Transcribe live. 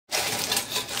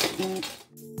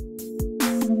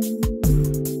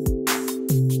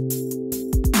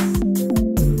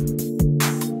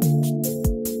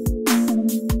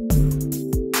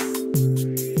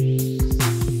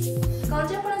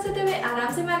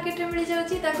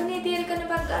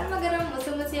गरम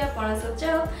मुसमुसिया पणस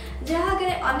चप जहाँ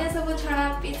अन्य सब छणा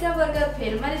पिज्जा बर्गर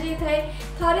फेल मारी जाए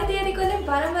थरे तैयारी कले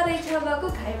बारंबार इच्छा होगा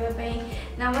खाइबापी।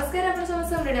 नमस्कार आप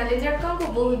समस्त मृणालिनी.com को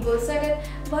बहुत बहुत स्वागत।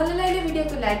 भल लगे वीडियो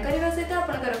को लाइक करने सहित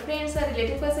आपंकर फ्रेंड्स और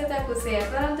रिलेटिव सहित शेयर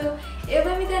करूँ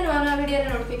एवं नुआ नुआ वीडियो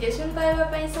नोटिफिकेशन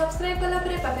पाइबापी सब्सक्राइब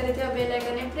कलापर पाखे बेल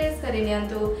आइकन प्रेस कर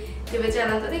तेज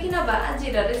चलते देखी नवा आज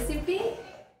रेसिपी।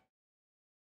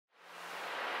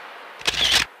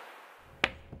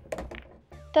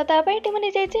 तो तापाई मुझे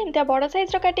जाइए बड़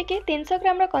साइज काटिकी 300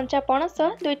 ग्राम कंचा पणस,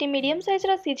 2टी मीडियम साइज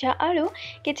सीझा आलू,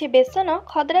 किछि बेसन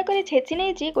खदरा कर छेची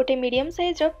नहीं, गोटे मीडियम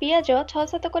साइज पियाज,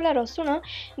 6-7 कोला रसुण,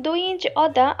 2 इंच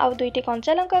अदा आउ 2टी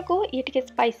कंचा लंका को ये टिके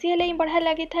स्पाइसी हेले ही बढ़िया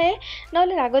लगी थाए।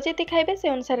 नले राग जी खाइबे से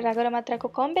अनुसार रागर मात्रा को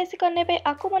कम बेसी करने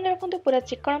आपको मन रखु पूरा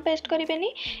चिकन पेस्ट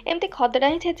करेंगे एमती खदरा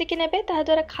ही छेचिकी ने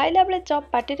द्वारा खाइला बेले चप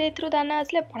पार्टी दाना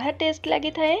आसले बढ़िया टेस्ट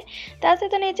लगी थाए। ता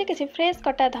सहित नहीं किसी फ्रेश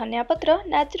कटा धनिया पत्र,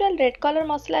 नेचुरल रेड कलर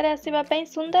मसला आसवाई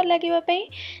सुंदर लगे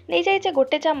नहीं जाइए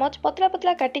गोटे चामच पतला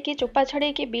पतला काटिकी चोपा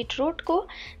छड़े बीटरूट को,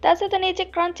 ता सहित नहीं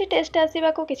क्रंची टेस्ट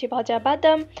आसवा किसी भजा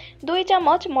बादाम, 2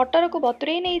 चामच मटर को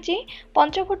बतुरे नहीं,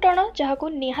 पंचफुटण जहाँ को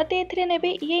निहाती ने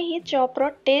ये ही चपर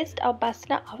टेस्ट और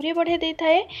बास्ना आहरी बढ़िया दे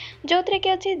थाए, जो थे कि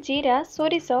अच्छे जीरा,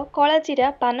 सोरिष, कला जीरा,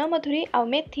 पान मधुरी आ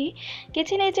मेथी,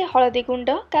 किसी नहीं हलदी गुंड,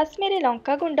 काश्मीरी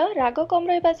लंका गुंड राग कम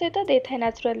रहा सहित दे थाए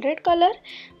नेचुरल रेड कलर,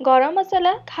 गरम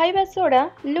मसला, खाइबा सोडा,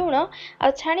 लुण आ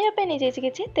छाणिया नहीं जाइए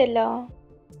किसी तेल।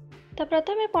 तो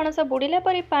प्रथमे पणस बुड़ीला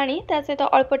परी पानी ता सहित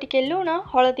अल्प टिके लुण,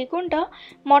 हलदी गुंड,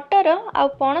 मटर आ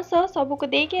पणस सबको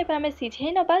देके आम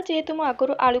सीझे नवा। जेहेतु मु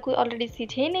आगु आलू को अलरेडी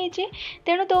सीझे नहीं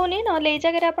तेणु दौनी ना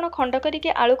जगह आप खंड करके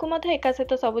आलू को एका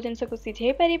सहित सब जिनस को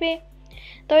सीझे पारे।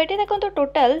 तो ये देखो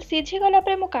टोटाल सीझी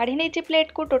गलापर मुझे काढ़ी नहीं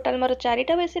प्लेट को टोटाल मोर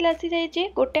 4टा व्हिसिल आसी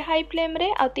जाइए, गोटे हाई फ्लेम रे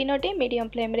आ 3टी मीडियम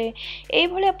फ्लेम रे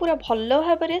ये पूरा भल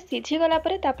भाव में सीझी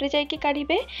गलापर तापर जाइए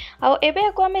काढ़े। आबे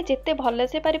आपको आम जिते भल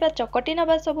से पारिबा चकटी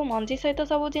नवा सब मंजी सहित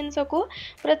सब जिनस को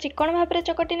पूरा चिकन भाव में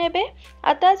चकटी ने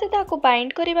ता सहित आपको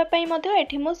बाइंड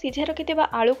करने मु सीझे रखि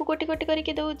आलू को गोटी गोटी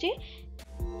करके दौची।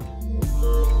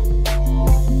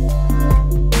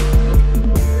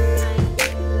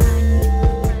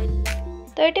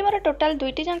 तो ये मोर टोटाल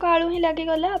 2टी जाक आलू ही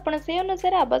लगिगला। आपड़ से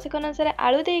अनुसार आवश्यक अनुसार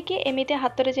आलू देकी एमती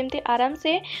हाथ में जमी आराम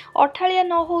से अठाड़िया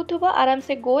न हो आराम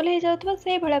से गोल हो जाऊँ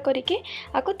से भाया करके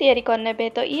आपको तैयारी करने।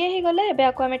 तो ये ही गला एबे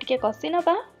आपको आम टिके कषि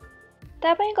नबा।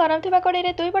 तापाई गरम थिबा कड़े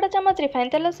 2 बड़ चामच रिफाइन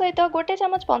तेल सहित गोटे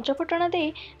चामच पंचफुटण दे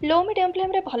लो मीडियम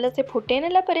फ्लेम रे भल से फुटे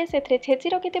नेला परे सेथरे छेची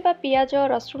रखिथिबा पियाज,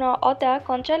 रसुण, अदा,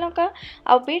 कंचा लंका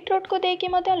आ बीटरूट को देकी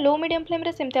मध्य लो मीडियम फ्लेम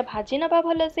रे सेमते भाजी नबा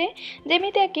भल से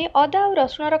जेमिति कि अदा और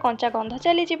रसुणर कंचा गंध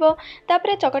चली जिवो।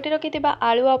 तापरे चकटी रखिथिबा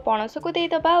आलू आ पणस को देई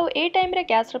दबा आ ए टाइम रे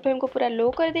गैस फ्लेम को पूरा लो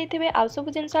कर देथिबे आ सब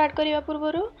जिंस ऐड करिवा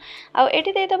पूर्वरु आ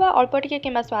एठी देई दबा अल्प टिके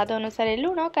किमा स्वाद अनुसार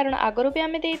लुण, कारण आगरु भी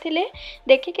आमे देइथिले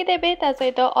देखिकि देबे। ता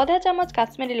सहित आधा चामच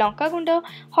काश्मीरी लंका गुंड,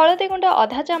 हलदी गुंड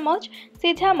आधा चामच,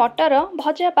 सीझा मटर,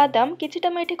 भजा बादाम किछिटा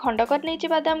मुझे खंड कर नहीं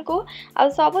बादाम को आ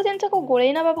सब जिनस को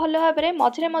गोलई नवा भल भाव में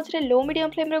मझे मझे लो मीडियम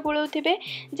फ्लेम रे गोलौथिबे।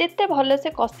 जेते भल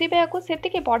से कषिबे आकु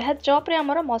सेतिके बढ़िया चप रे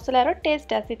हमर मसलार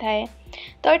टेस्ट आसी थाए।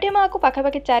 तो ये मुझे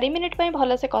पाखापाखि 4 मिनिट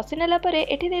भल से कषि नेला परे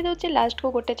एठी दे दउछि लास्ट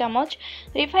को गोटे चामच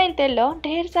रिफाइन तेल,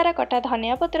 ढेर सारा कटा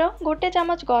धनिया पत्र, गोटे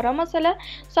चामच गरम मसला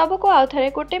सबको आउ थे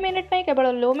गोटे मिनिट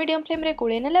केवल लो मीडियम फ्लेम रे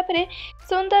गोले नेला परे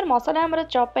सुंदर मसला हमर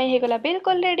चप हो गला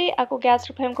बिल्कुल रेडी। आपको गैस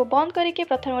फ्लेम को बंद करके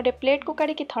प्रथम गोटे प्लेट को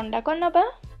काढ़ी ठंडा करनबा।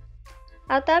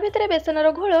 आ भितर बेसनर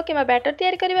घोल कि बैटर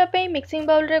तैयारी करने मिक्सिंग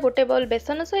बाउल रे गोटे बाउल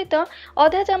बेसन सहित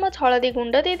आधा चामच हलदी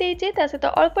गुंड दे देइछि, ता सहित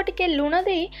अल्प टिके लुण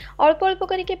दे अल्प अल्प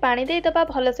करके पानी दे दबा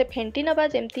भल से फेंटी नबा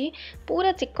जेमती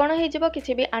पूरा चिकन हो जिवो,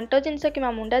 किछि भी आंट जिनस कि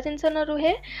मुंडा जिनस न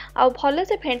रुहे। आ भल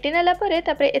से फेंटी नेला परे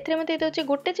तापरे एथरे मते दउछि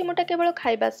गोटे चिमुटा केवल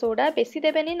खाइबा सोडा, बेसी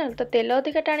देबेनी न तो तेल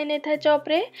अधिक टाणी नै थाए चप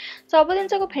रे। सब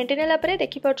जिनस को फेंटी नेला परे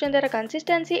देखि परछन तार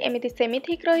कंसिस्टेंसी एमिति सेमी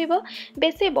ठीक रहिबो,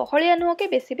 बेसी बहलिया नुह कि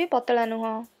बेसी भी पतला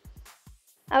नुह।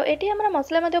 आठी आम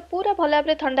मसला पूरा भल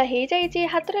भाव ठंडा हो जाइए।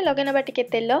 हाथ में लगे ना टे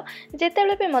तेल जिते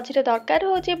भी मझे दरकार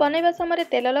हो बनवा समय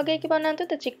तेल लगे बनातु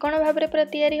तो चिकन भाव में पूरा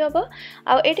तैयारी हम।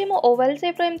 आठी मु ओवाल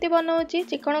सेप एमती बनाऊँगी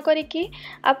चिकन करके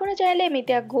आपड़ चाहिए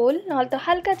एमतिया गोल ना तो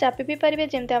हल्का चापी भी पारे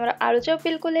जमी आम आलू चप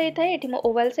बिल्कुल होता है। ये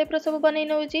ओवाल सेप्र सब बन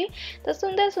नौची तो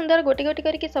सुंदर सुंदर गोटी गोटी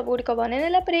करके सब गुड़िक बनई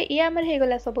नेला ये आमर हो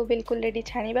गला सब बिल्कुल रेडी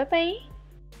छाणीबा पई।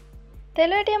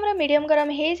 तेल ये आम मीडियम गरम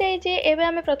हो जाए। एवं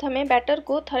आम प्रथम बैटर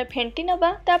को थोड़े फेंटी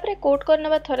नवा तापर कोट कर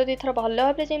नवा थर दुई थर भल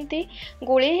भाव जमी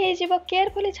गोली हो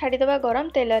केयरफुली छाड़ीदे गरम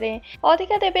तेल रे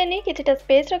अधिका देवेनि किछिटा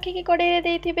स्पेस रखिकी कड़े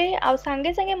देइथिबे आ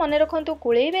सांगे सांगे मन रखु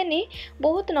गोलेबेनि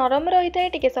बहुत नरम रही है।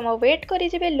 टिके समय वेट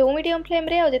करेंगे लो मीडियम फ्लेम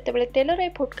रे जिते तेल रे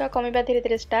फुटका कमिबा धीरे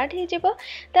धीरे स्टार्ट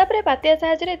हो पातिया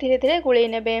साहाय्य धीरे धीरे गोले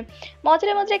ने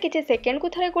मझे मझे किसी सेकेंड को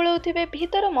थे गोलाउे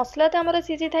भीतर मसला तो आमर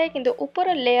सीझी थाए किंतु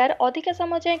ऊपर लेयर अधिका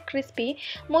समय जाए क्रिस्पी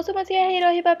मुसुमुसिया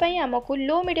रही आमको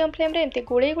लो मीडियम फ्लेम रे एमती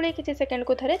गोले गोले किसी सेकेंड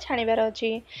को थे छाणीबार अच्छी।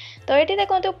 तो ये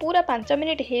देखो पूरा 5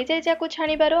 मिनिट हो जाए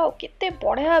छाणीबार आते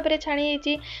बढ़िया भाव में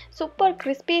छाणी सुपर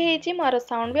क्रिस्पी होती मार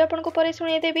साउंड भी आपको पर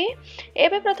शुणेदेवी।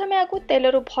 एवं प्रथम आपको तेल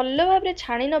रू भल भाव में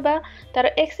छाणी नवा तार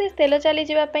एक्सेस तेल चली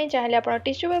जावाई चाहिए आप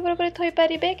टिश्यू पेपर पर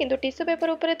थोपारे किंतु टिश्यू पेपर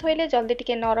उपर थोइले जल्दी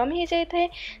टिके नरम हो जाए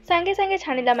सांगे सांगे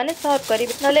छाणीला माने सर्व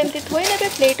करेंगे ना एमती थोई ने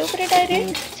प्लेट उपर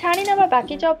डायरेक्ट छाणी नवा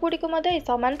बाकी चॉप गुड़िक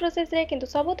सामान प्रोसेस रे किंतु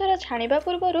सब थर छाणीबा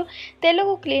पूर्व तेल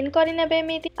को क्लीन करने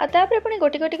एमती पुणी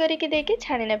गोटी गोटी करके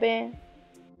छाणी नेबे।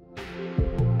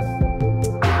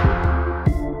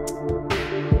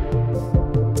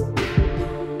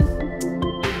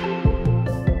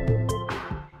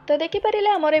 तो देखिपारे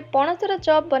आमर पणसर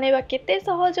चॉप बनवा केते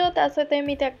सहज ता सहित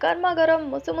एमती गरमा गरम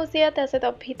मुसुमुसिया ता सहित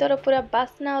भीतर पूरा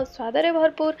बास्ना और स्वाद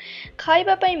भरपूर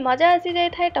खाइबापी मजा आसी जाए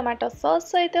था टमाटो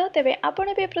सॉस सहित। तेबे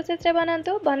आपण भी प्रोसेस रे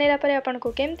बनातु बनैला परे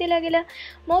आपनको केमती लागिला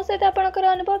मो सहित आपनकर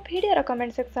अनुभव वीडियो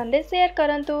कमेंट सेक्शन रे शेयर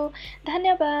करंतु।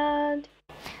 धन्यवाद।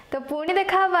 तो पुणी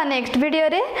देखा नेक्स्ट वीडियो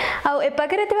रे आ ए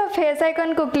पाखरे फेस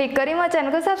आइकन को क्लिक करी मो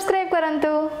चैनल को सब्सक्राइब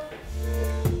करंतु।